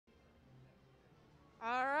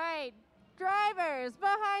All right, drivers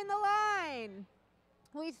behind the line.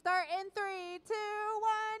 We start in 3, 2, 1,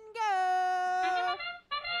 go.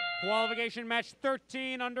 Qualification match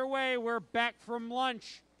 13 underway. We're back from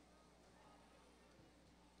lunch.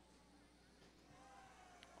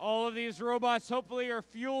 All of these robots hopefully are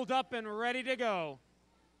fueled up and ready to go.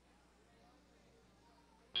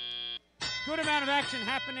 Good amount of action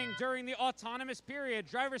happening during the autonomous period.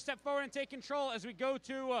 Drivers step forward and take control as we go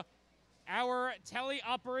to our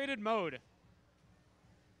tele-operated mode.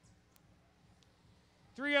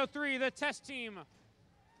 303, the test team,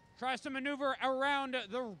 tries to maneuver around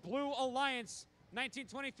the Blue Alliance.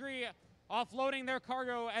 1923 offloading their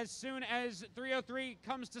cargo as soon as 303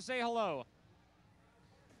 comes to say hello.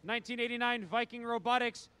 1989 Viking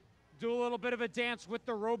Robotics do a little bit of a dance with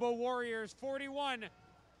the Robo Warriors. 41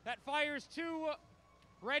 that fires 2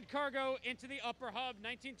 red cargo into the upper hub.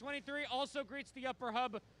 1923 also greets the upper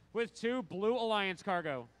hub with 2 Blue Alliance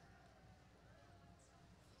cargo.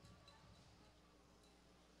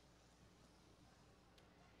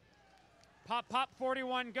 Pop, pop,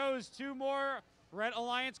 41 goes 2 more Red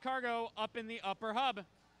Alliance cargo up in the upper hub.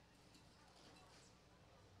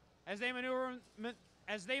 As they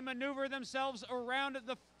maneuver themselves around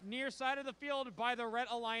the near side of the field by the Red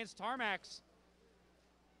Alliance tarmacs.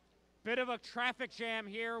 Bit of a traffic jam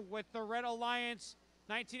here with the Red Alliance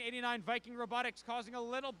 1989 Viking Robotics causing a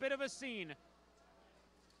little bit of a scene.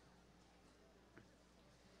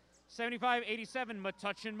 7587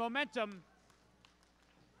 Metuchen Momentum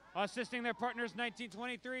assisting their partners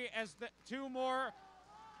 1923 as the 2 more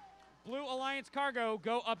Blue Alliance cargo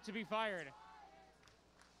go up to be fired.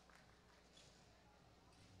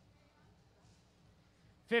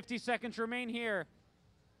 "50 seconds remain here.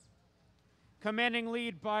 Commanding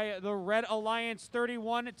lead by the Red Alliance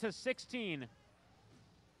 31-16.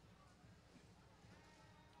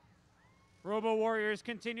 Robo Warriors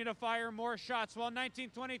continue to fire more shots while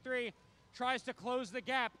 1923 tries to close the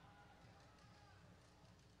gap.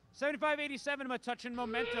 7587 Metuchen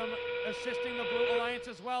Momentum assisting the Blue Alliance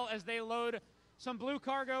as well as they load some blue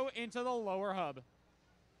cargo into the lower hub.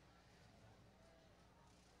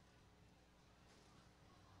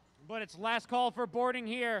 But it's last call for boarding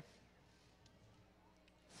here.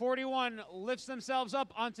 41 lifts themselves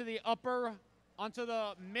up onto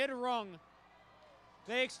the mid rung.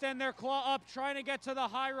 They extend their claw up, trying to get to the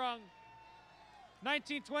high rung.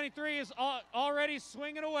 1923 is already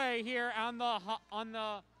swinging away here on the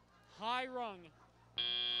high rung.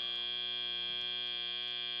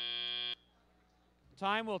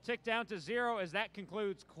 Time will tick down to 0 as that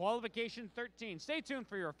concludes qualification 13. Stay tuned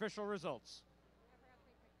for your official results.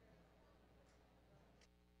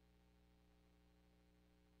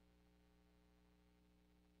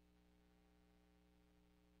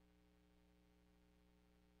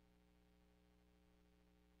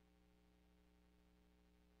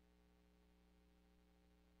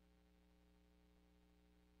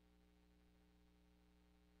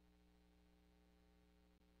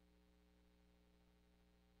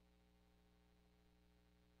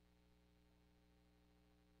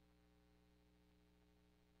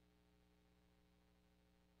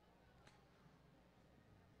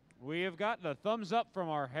 We have got the thumbs up from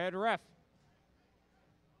our head ref.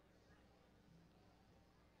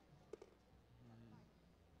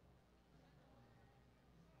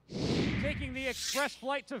 Taking the express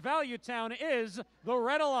flight to Valuetown is the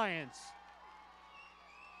Red Alliance.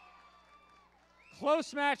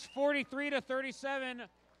 Close match, 43-37.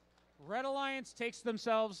 Red Alliance takes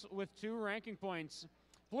themselves with 2 ranking points.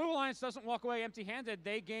 Blue Alliance doesn't walk away empty-handed.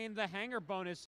 They gain the hangar bonus.